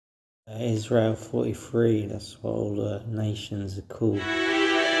Israel 43, that's what all the nations are called. It's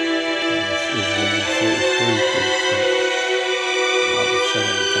Israel 43 full stop. I'll be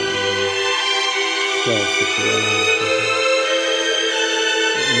showing you that in the 12th of July.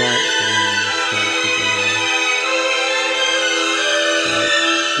 It might come in the 12th of July. Like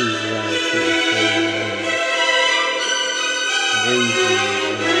Israel 43 regions.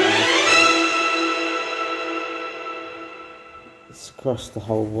 It's across the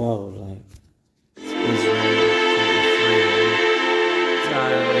whole world, like Israel 43. I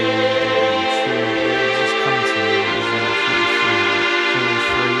don't really know true, but it just come to me. Israel 43,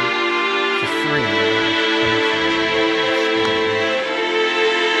 43 for free.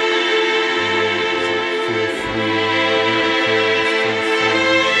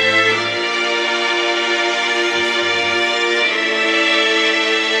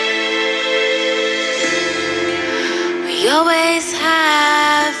 We always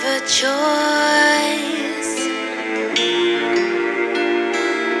have a choice,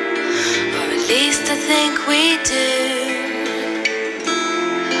 or at least I think we do.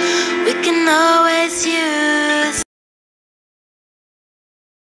 We can always use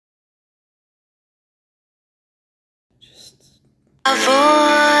a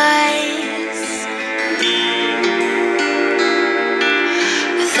voice.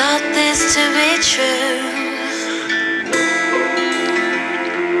 We thought this to be true.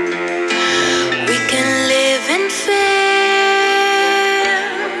 We can live in fear.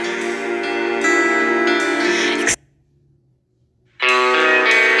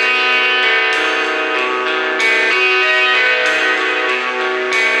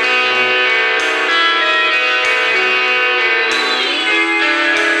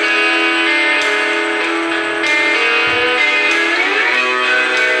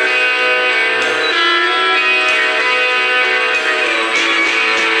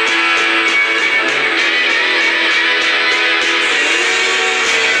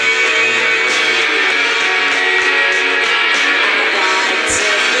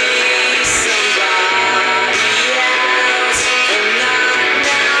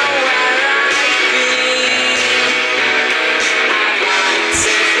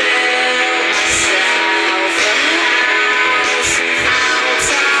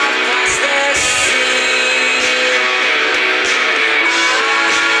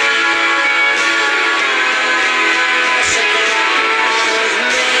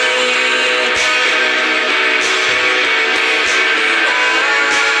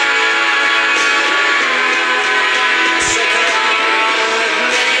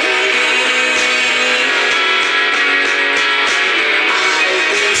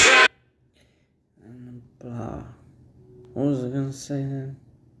 What was I gonna say then?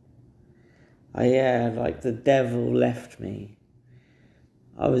 Oh yeah, like the devil left me.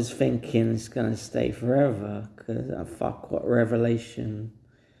 I was thinking it's gonna stay forever, because fuck what Revelation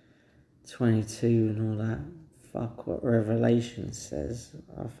 22 and all that. Fuck what Revelation says.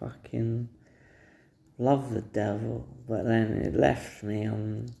 I fucking love the devil. But then it left me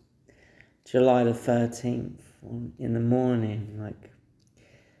on July the 13th in the morning, like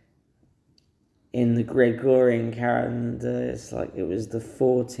in the Gregorian calendar, it's like it was the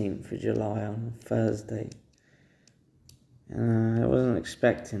 14th of July on Thursday. I wasn't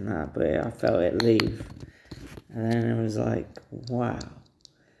expecting that, but I felt it leave. And then it was like, wow,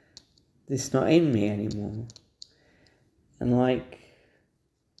 this is not in me anymore. And like,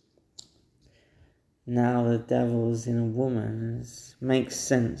 now the devil's in a woman. It makes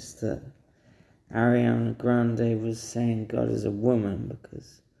sense that Ariana Grande was saying God is a woman,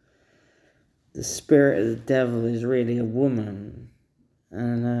 because the spirit of the devil is really a woman,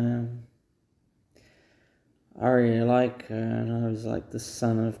 and I really like her, and I was like the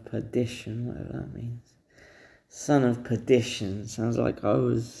son of perdition, whatever that means. Son of perdition sounds like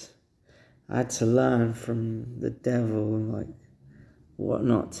I had to learn from the devil, like what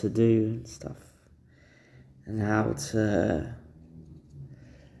not to do and stuff, and how to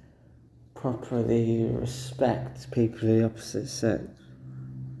properly respect people of the opposite sex.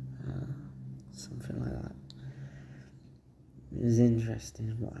 Something like that. It was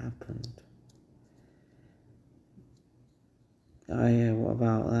interesting what happened. Oh yeah, what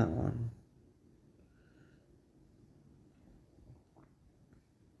about that one?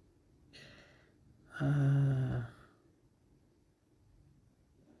 I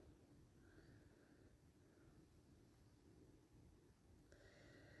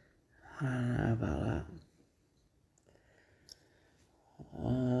don't know about that.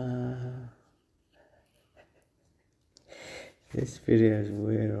 This video is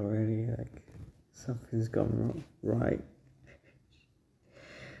weird already, like something's gone wrong, right.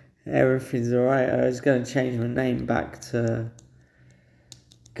 everything's alright. I was going to change my name back to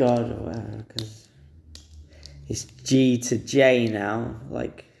God or whatever, because it's G to J now.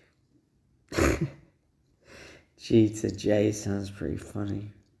 Like, G to J sounds pretty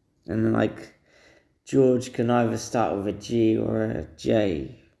funny. And then, like, George can either start with a G or a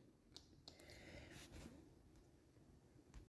J.